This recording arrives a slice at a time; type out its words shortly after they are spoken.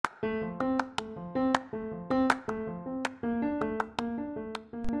Good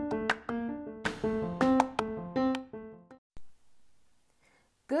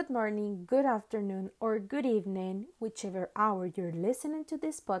morning, good afternoon, or good evening, whichever hour you're listening to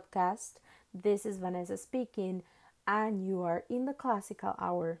this podcast. This is Vanessa speaking, and you are in the classical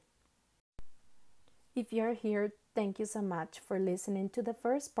hour. If you're here, thank you so much for listening to the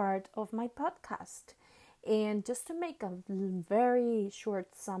first part of my podcast. And just to make a very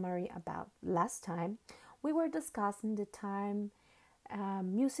short summary about last time, we were discussing the time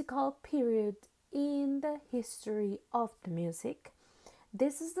musical period in the history of the music.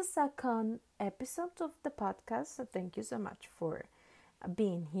 This is the second episode of the podcast, so thank you so much for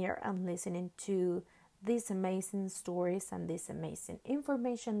being here and listening to these amazing stories and this amazing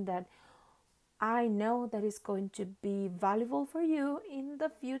information that I know that is going to be valuable for you in the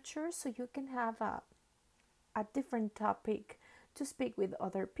future, so you can have a different topic to speak with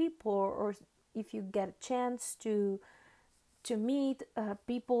other people, or if you get a chance to meet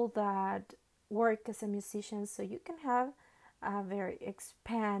people that work as a musician, so you can have a very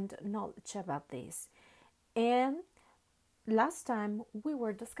expand knowledge about this. And last time we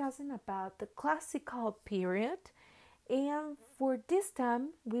were discussing about the classical period, and for this time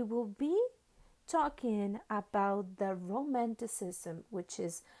we will be talking about the romanticism, which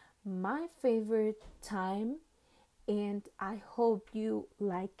is my favorite time, and I hope you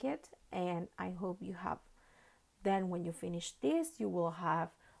like it, and I hope you have, then when you finish this you will have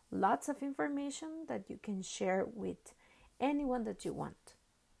lots of information that you can share with anyone that you want.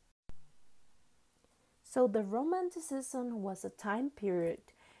 So the romanticism was a time period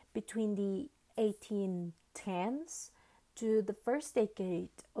between the 1810s to the first decade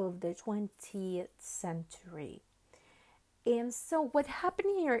of the 20th century. And so what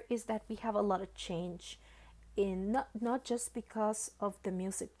happened here is that we have a lot of change in not just because of the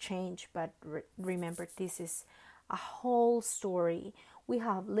music change, but remember, this is a whole story. We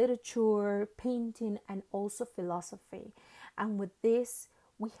have literature, painting, and also philosophy. And with this,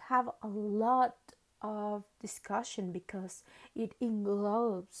 we have a lot of discussion because it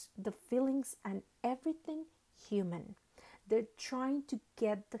englobes the feelings and everything human. They're trying to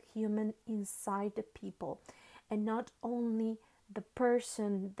get the human inside the people, and not only the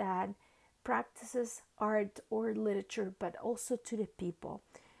person that practices art or literature, but also to the people.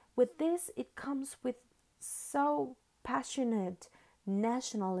 With this, it comes with so passionate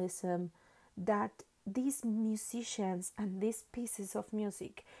nationalism that these musicians and these pieces of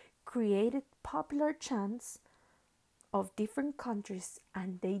music created popular chants of different countries,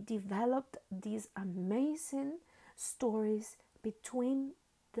 and they developed these amazing stories between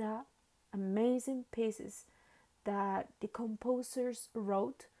the amazing pieces that the composers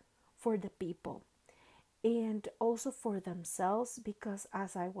wrote for the people and also for themselves, because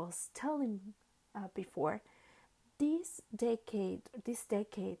as I was telling before, these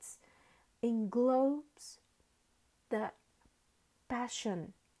decades englobes the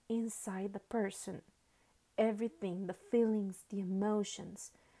passion inside the person, everything, the feelings, the emotions.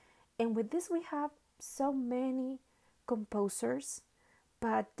 And with this we have so many composers,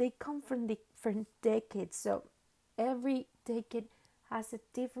 but they come from different decades, so every decade has a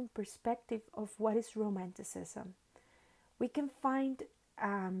different perspective of what is romanticism. We can find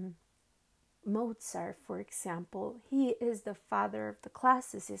Mozart, for example. He is the father of the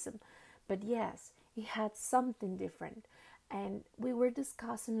classicism, but yes, he had something different. And we were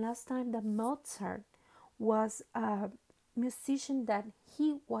discussing last time that Mozart was a musician, that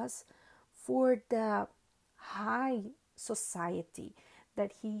he was for the high society,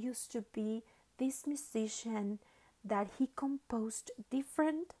 that he used to be this musician, that he composed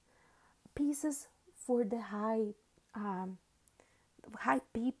different pieces for the high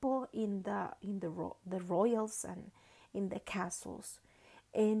people in the royals and in the castles.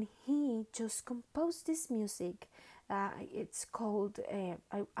 And he just composed this music. It's called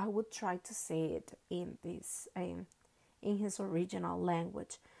I would try to say it in this in his original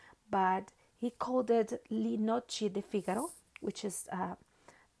language, but he called it Le Nocci di Figaro, which is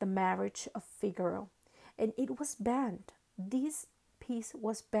the marriage of Figaro, and it was banned. This piece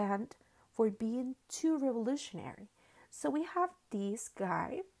was banned for being too revolutionary. So we have this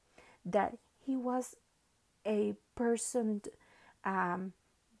guy that he was a person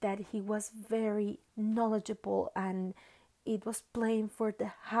that he was very knowledgeable, and it was playing for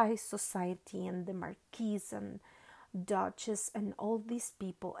the high society and the marquis and duchess and all these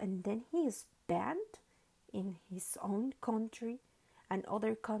people, and then he is banned in his own country and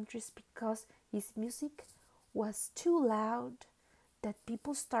other countries because his music was too loud, that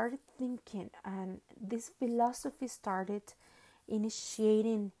people started thinking, and this philosophy started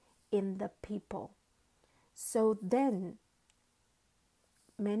initiating in the people. So then,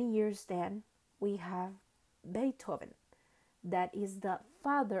 many years then, we have Beethoven, that is the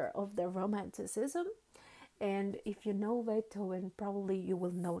father of the Romanticism. And if you know Beethoven, probably you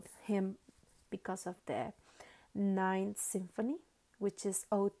will know him because of the Ninth Symphony, which is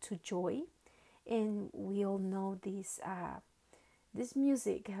Ode to Joy. And we all know this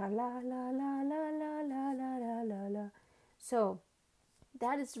music, la la la la la la la la la la. So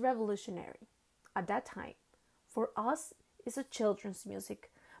that is revolutionary at that time. For us, it's a children's music,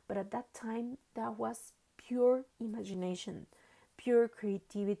 but at that time, that was pure imagination, pure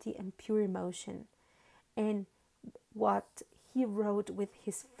creativity, and pure emotion. And what he wrote with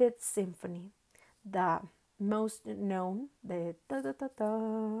his Fifth Symphony, the most known, the da da da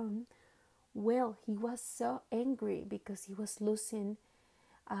da. Well, he was so angry because he was losing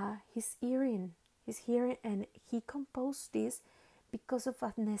his hearing, and he composed this because of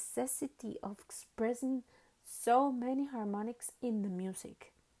a necessity of expressing so many harmonics in the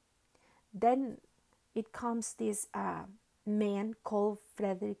music. Then it comes this man called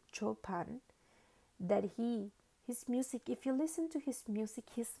Frédéric Chopin, that his music, if you listen to his music,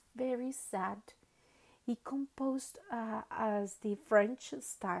 he's very sad. He composed as the French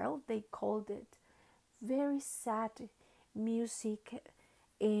style, they called it, very sad music,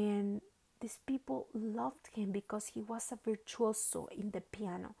 and these people loved him because he was a virtuoso in the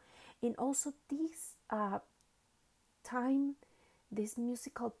piano. And also this time, this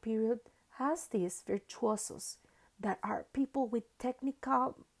musical period has these virtuosos that are people with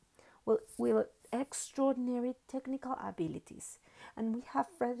technical, with extraordinary technical abilities. And we have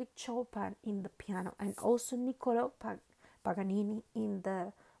Frédéric Chopin in the piano, and also Niccolò Paganini in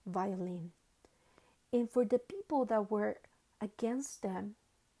the violin. And for the people that were against them,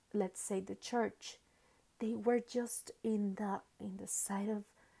 let's say the church, they were just in the side of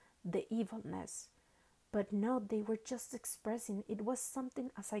the evilness. But no, they were just expressing. It was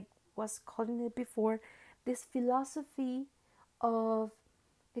something, as I was calling it before, this philosophy of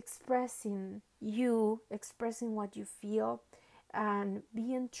expressing what you feel, and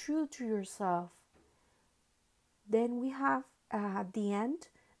being true to yourself. Then we have at the end,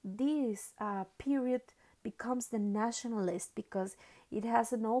 this period becomes the nationalist because it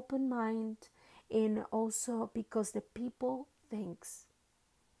has an open mind, and also because the people thinks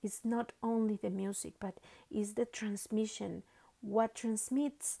it's not only the music, but it's the transmission. What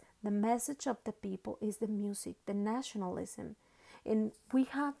transmits the message of the people is the music, the nationalism. And we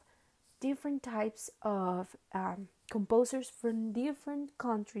have different types of composers from different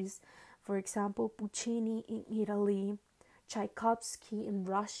countries. For example, Puccini in Italy, Tchaikovsky in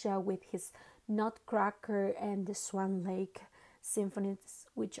Russia with his Nutcracker and the Swan Lake symphonies,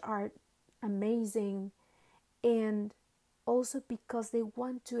 which are amazing. And also because they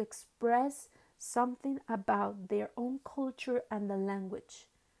want to express something about their own culture and the language,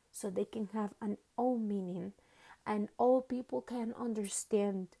 so they can have an own meaning and all people can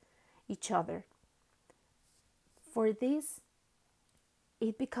understand each other. For this,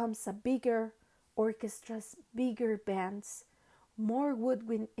 it becomes a bigger orchestras, bigger bands, more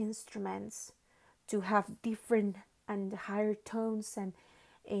woodwind instruments to have different and higher tones,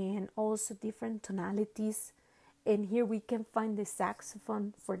 and also different tonalities. And here we can find the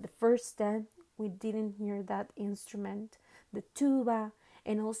saxophone for the first time. We didn't hear that instrument, the tuba,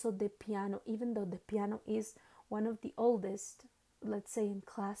 and also the piano, even though the piano is one of the oldest, let's say, in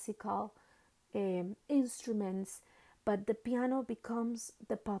classical instruments, but the piano becomes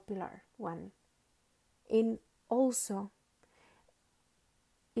the popular one. And also,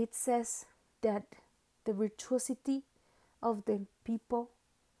 it says that the virtuosity of the people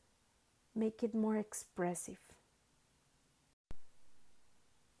make it more expressive.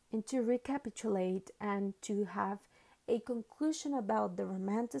 And to recapitulate and to have a conclusion about the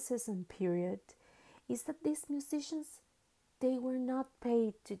Romanticism period is that these musicians, they were not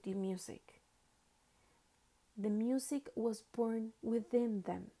paid to do music. The music was born within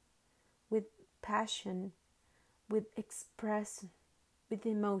them, with passion, with express, with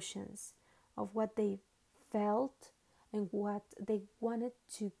emotions of what they felt and what they wanted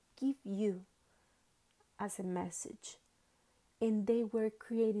to give you as a message. And they were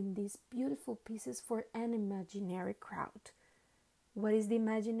creating these beautiful pieces for an imaginary crowd. What is the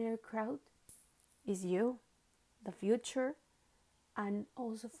imaginary crowd? Is you, the future, and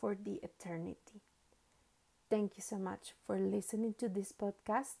also for the eternity. Thank you so much for listening to this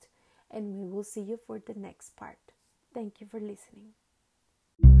podcast, and we will see you for the next part. Thank you for listening.